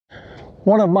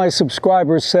One of my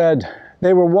subscribers said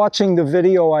they were watching the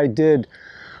video I did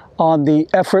on the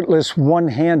effortless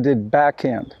one-handed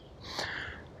backhand.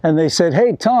 And they said,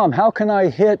 "Hey Tom, how can I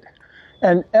hit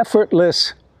an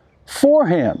effortless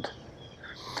forehand?"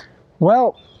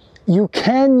 Well, you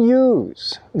can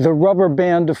use the rubber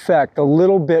band effect a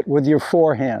little bit with your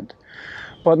forehand.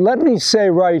 But let me say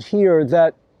right here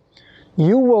that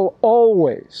you will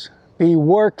always be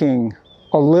working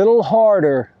a little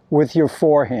harder with your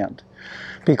forehand.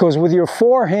 Because with your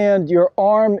forehand, your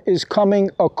arm is coming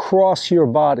across your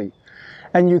body.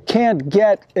 And you can't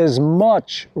get as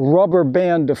much rubber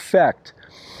band effect.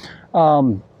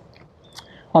 On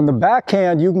the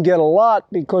backhand, you can get a lot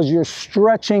because you're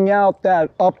stretching out that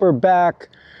upper back,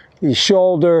 the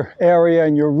shoulder area,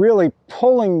 and you're really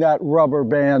pulling that rubber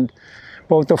band.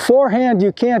 But with the forehand,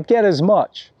 you can't get as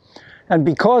much. And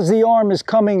because the arm is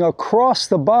coming across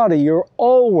the body, you're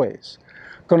always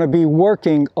going to be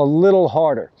working a little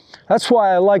harder. That's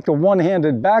why I like the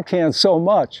one-handed backhand so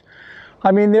much.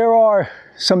 I mean, there are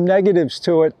some negatives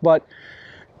to it, but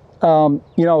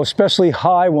you know, especially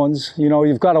high ones, you know,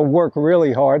 you've got to work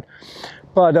really hard.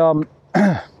 But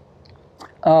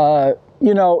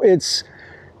you know, it's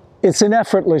an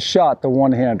effortless shot, the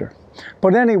one-hander.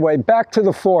 But anyway, back to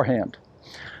the forehand.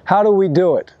 How do we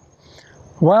do it?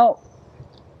 Well,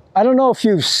 I don't know if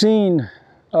you've seen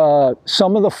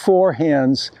some of the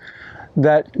forehands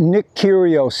that Nick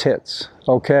Kyrgios hits,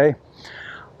 okay?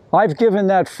 I've given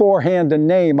that forehand a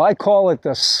name. I call it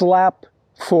the slap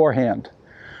forehand,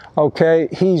 okay?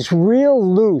 He's real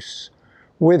loose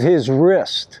with his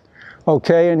wrist,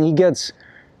 okay? And he gets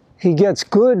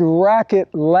good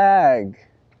racket lag,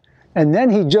 and then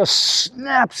he just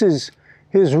snaps his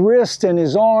wrist and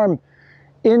his arm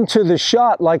into the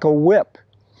shot like a whip.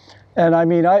 And I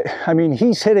mean,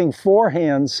 he's hitting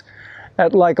forehands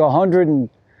at like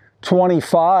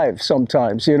 125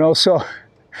 sometimes, you know, so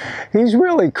he's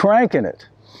really cranking it.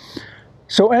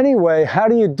 So anyway, how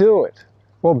do you do it?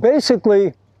 Well,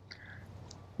 basically,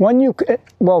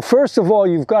 first of all,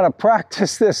 you've got to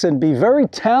practice this and be very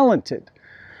talented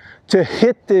to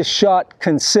hit this shot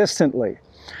consistently.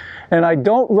 And I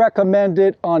don't recommend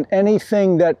it on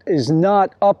anything that is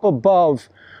not up above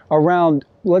around,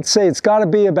 let's say it's got to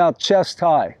be about chest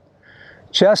high.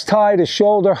 Chest high to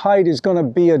shoulder height is going to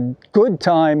be a good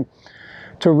time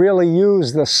to really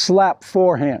use the slap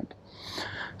forehand.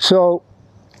 So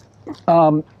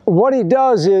what he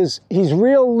does is he's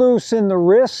real loose in the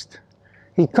wrist.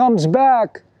 He comes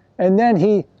back and then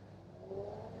he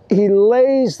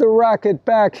lays the racket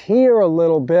back here a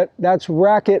little bit. That's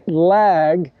racket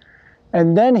lag.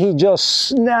 And then he just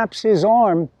snaps his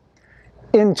arm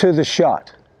into the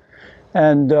shot.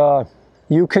 And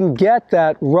you can get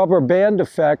that rubber band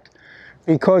effect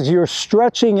because you're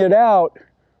stretching it out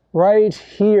right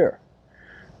here.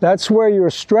 That's where you're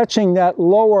stretching that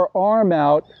lower arm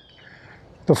out,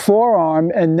 the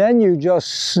forearm, and then you just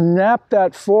snap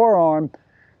that forearm,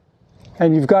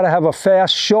 and you've got to have a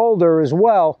fast shoulder as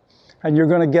well, and you're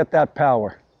going to get that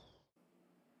power.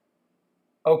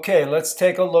 Okay, let's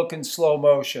take a look in slow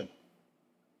motion.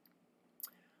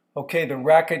 Okay, the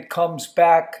racket comes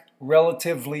back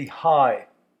relatively high.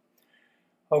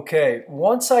 Okay,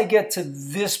 once I get to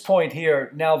this point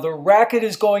here, now the racket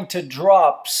is going to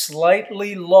drop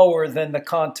slightly lower than the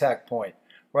contact point.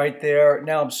 Right there.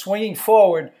 Now I'm swinging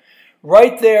forward.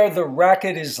 Right there, the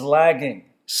racket is lagging,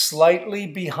 slightly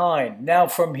behind. Now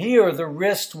from here, the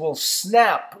wrist will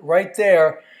snap right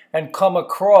there and come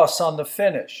across on the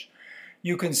finish.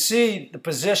 You can see the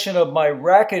position of my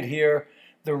racket here.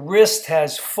 The wrist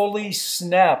has fully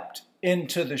snapped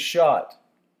into the shot.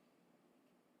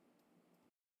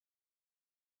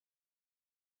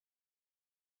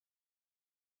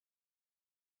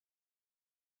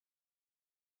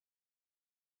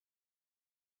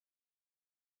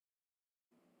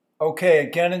 Okay,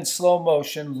 again in slow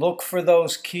motion, look for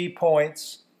those key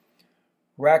points.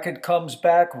 Racket comes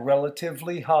back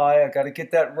relatively high. I got to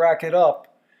get that racket up.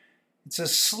 It's a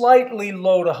slightly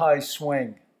low to high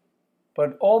swing,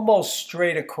 but almost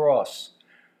straight across.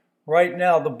 Right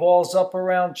now, the ball's up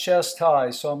around chest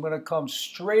high, so I'm going to come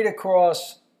straight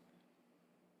across.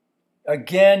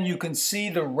 Again, you can see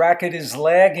the racket is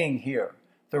lagging here.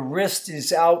 The wrist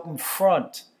is out in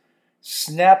front.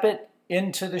 Snap it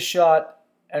into the shot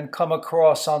and come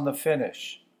across on the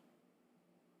finish.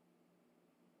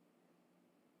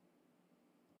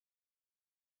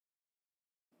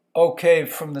 Okay,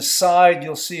 from the side,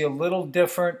 you'll see a little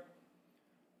different.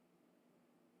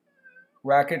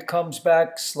 Racket comes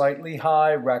back slightly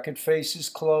high, racket face is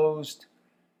closed.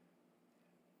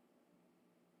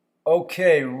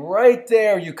 Okay, right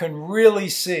there you can really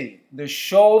see the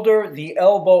shoulder, the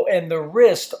elbow, and the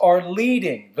wrist are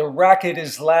leading. The racket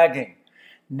is lagging.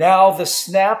 Now the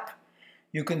snap,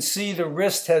 you can see the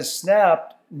wrist has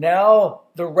snapped. Now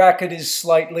the racket is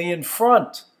slightly in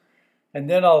front. And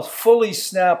then I'll fully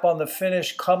snap on the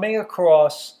finish coming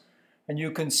across, and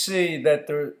you can see that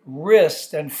the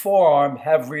wrist and forearm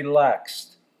have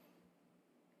relaxed.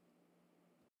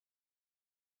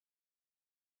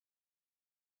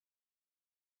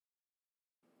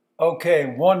 Okay,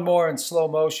 one more in slow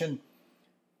motion.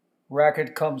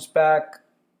 Racket comes back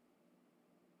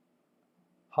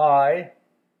high.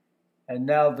 And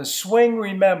now the swing,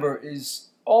 remember, is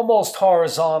almost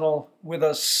horizontal with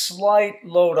a slight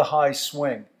low to high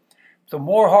swing. The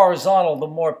more horizontal, the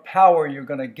more power you're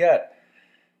going to get.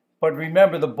 But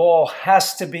remember, the ball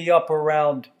has to be up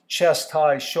around chest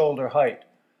high, shoulder height.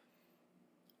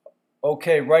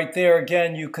 Okay, right there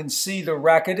again, you can see the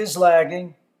racket is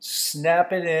lagging.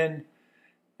 Snap it in,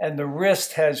 and the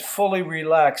wrist has fully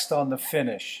relaxed on the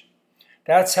finish.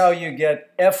 That's how you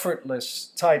get effortless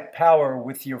type power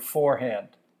with your forehand.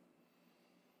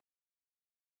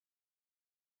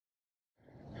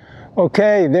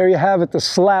 Okay, there you have it, the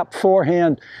slap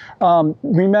forehand.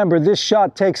 Remember, this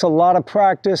shot takes a lot of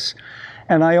practice,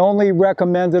 and I only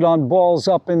recommend it on balls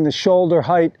up in the shoulder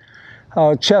height,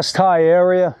 chest high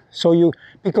area. So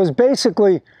because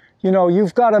basically, you know,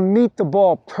 you've got to meet the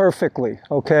ball perfectly,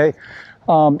 okay?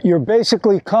 You're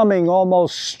basically coming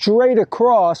almost straight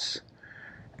across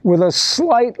with a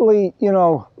slightly, you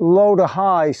know, low to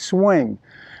high swing.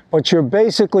 But you're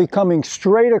basically coming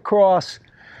straight across,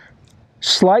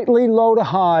 slightly low to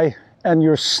high, and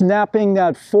you're snapping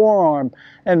that forearm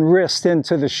and wrist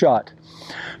into the shot.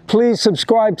 Please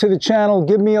subscribe to the channel,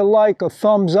 give me a like, a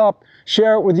thumbs up,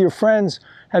 share it with your friends,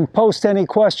 and post any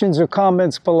questions or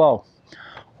comments below.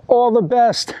 All the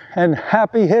best and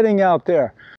happy hitting out there.